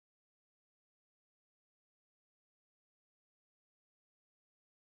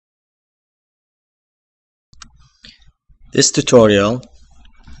This tutorial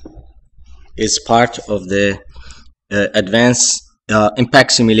is part of the advanced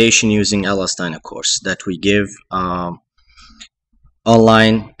impact simulation using LS-DYNA course that we give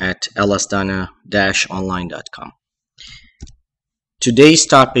online at LS-DYNA-online.com. Today's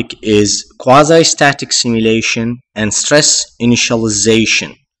topic is quasi-static simulation and stress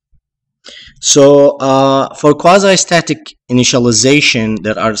initialization. So for quasi-static initialization,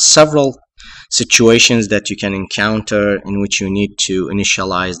 there are several situations that you can encounter in which you need to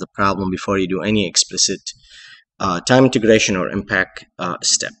initialize the problem before you do any explicit time integration or impact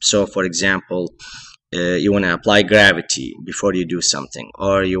step. So for example, you want to apply gravity before you do something,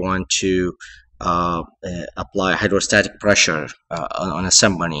 or you want to apply hydrostatic pressure on a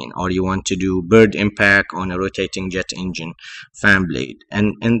submarine, or you want to do bird impact on a rotating jet engine fan blade,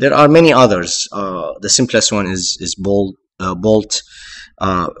 and there are many others. The simplest one is bolt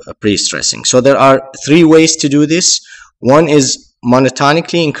pre-stressing. So there are three ways to do this. One is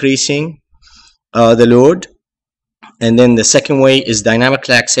monotonically increasing the load, and then the second way is dynamic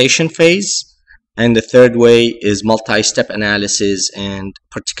relaxation phase, and the third way is multi-step analysis, and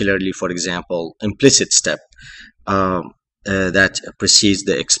particularly, for example, implicit step that precedes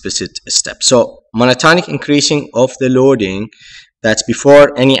the explicit step. So monotonic increasing of the loading, that's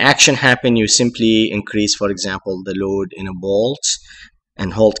before any action happen, you simply increase, for example, the load in a bolt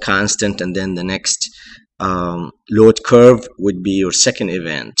and hold constant, and then the next load curve would be your second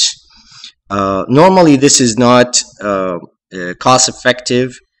event. Normally this is not cost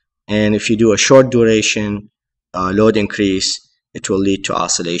effective, and if you do a short duration load increase, it will lead to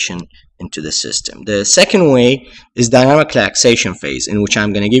oscillation into the system. The second way is dynamic relaxation phase, in which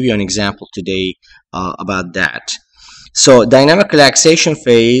I'm going to give you an example today about that. So dynamic relaxation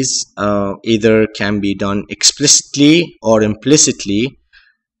phase either can be done explicitly or implicitly,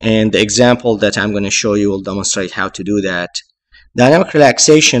 and the example that I'm going to show you will demonstrate how to do that. Dynamic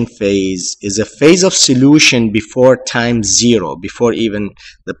relaxation phase is a phase of solution before time zero. Before even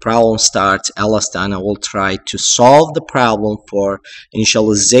the problem starts, LS-DYNA will try to solve the problem for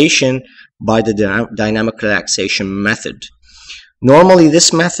initialization by the dynamic relaxation method. Normally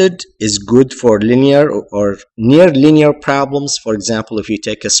this method is good for linear or near linear problems. For example, if you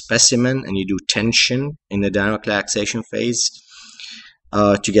take a specimen and you do tension in the dynamic relaxation phase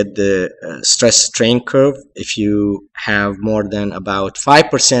to get the stress strain curve, if you have more than about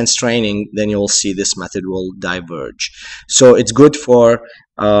 5% straining, then you will see this method will diverge. So it's good for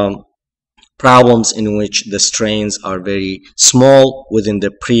problems in which the strains are very small within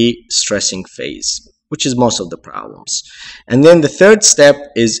the pre-stressing phase, which is most of the problems. And then the third step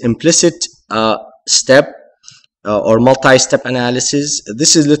is implicit step or multi-step analysis.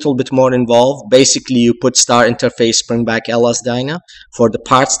 This is a little bit more involved. Basically, you put star interface spring back LS-DYNA for the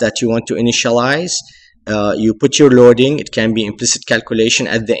parts that you want to initialize. You put your loading. It can be implicit calculation.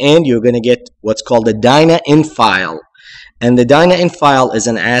 At the end, you're going to get what's called the DYNA in file. And the DYNA in file is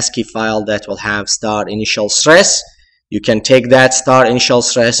an ASCII file that will have star initial stress. You can take that star initial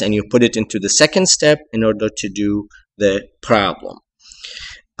stress and you put it into the second step in order to do the problem.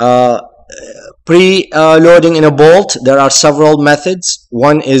 Pre-loading in a bolt, there are several methods.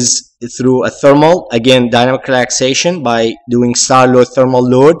 One is through a thermal, again dynamic relaxation by doing star load thermal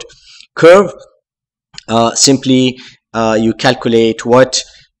load curve. Simply you calculate what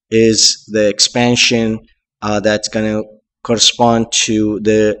is the expansion that's going to correspond to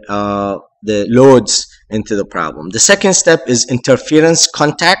the loads into the problem. The second step is interference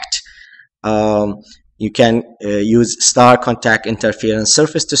contact. You can use star contact interference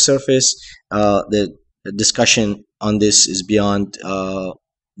surface to surface. The discussion on this is beyond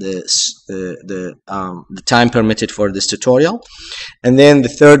the time permitted for this tutorial. And then the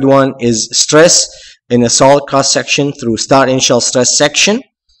third one is stress in a solid cross section through star initial stress section.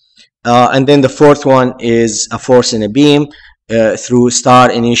 And then the fourth one is a force in a beam through star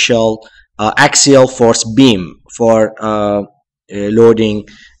initial axial force beam for loading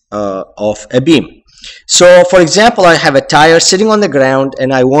of a beam. So for example, I have a tire sitting on the ground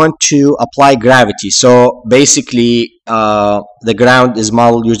and I want to apply gravity. So basically the ground is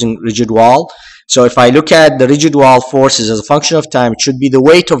modeled using rigid wall. So if I look at the rigid wall forces as a function of time, it should be the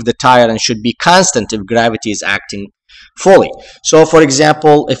weight of the tire and should be constant if gravity is acting fully. So for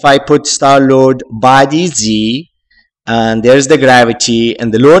example, if I put star load body Z, and there's the gravity,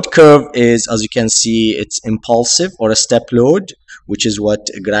 and the load curve is, as you can see, it's impulsive or a step load, which is what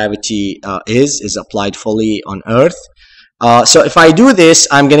gravity is applied fully on Earth. So if I do this,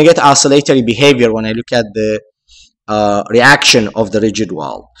 I'm going to get oscillatory behavior when I look at the reaction of the rigid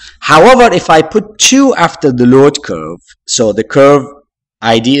wall. However, if I put 2 after the load curve, so the curve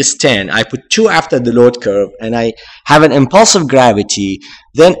ID is 10, I put 2 after the load curve, and I have an impulsive gravity,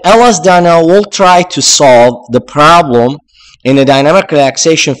 then LS-DYNA will try to solve the problem in a dynamic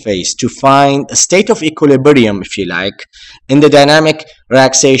relaxation phase to find a state of equilibrium, if you like, in the dynamic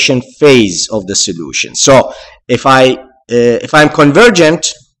relaxation phase of the solution. So if I'm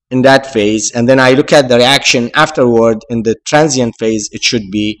convergent in that phase, and then I look at the reaction afterward in the transient phase, it should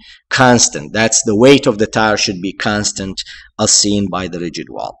be constant. That's the weight of the tire should be constant as seen by the rigid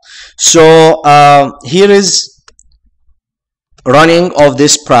wall. So here is running of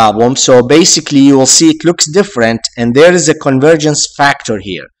this problem. So basically you will see it looks different, and there is a convergence factor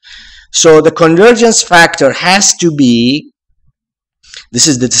here. So the convergence factor has to be, this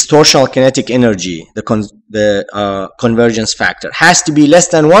is the distortional kinetic energy, the convergence factor has to be less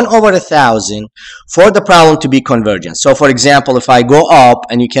than 1/1000 for the problem to be convergent. So for example, if I go up,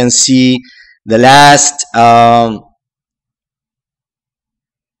 and you can see the last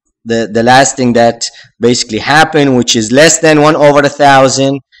the last thing that basically happened, which is less than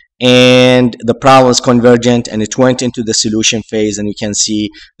 1/1000, and the problem is convergent, and it went into the solution phase, and you can see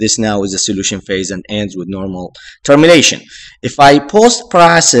this now is a solution phase and ends with normal termination. If I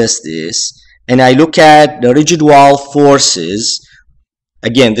post-process this and I look at the rigid wall forces,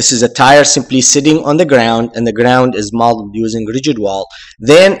 again, this is a tire simply sitting on the ground, and the ground is modeled using rigid wall,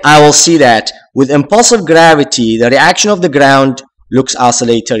 then I will see that with impulsive gravity, the reaction of the ground looks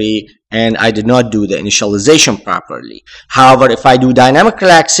oscillatory, and I did not do the initialization properly. However, if I do dynamic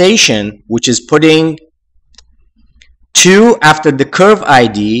relaxation, which is putting 2 after the curve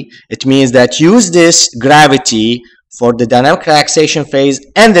ID, it means that use this gravity for the dynamic relaxation phase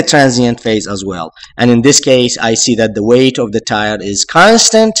and the transient phase as well. And in this case, I see that the weight of the tire is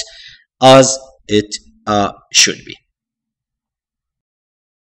constant as it should be.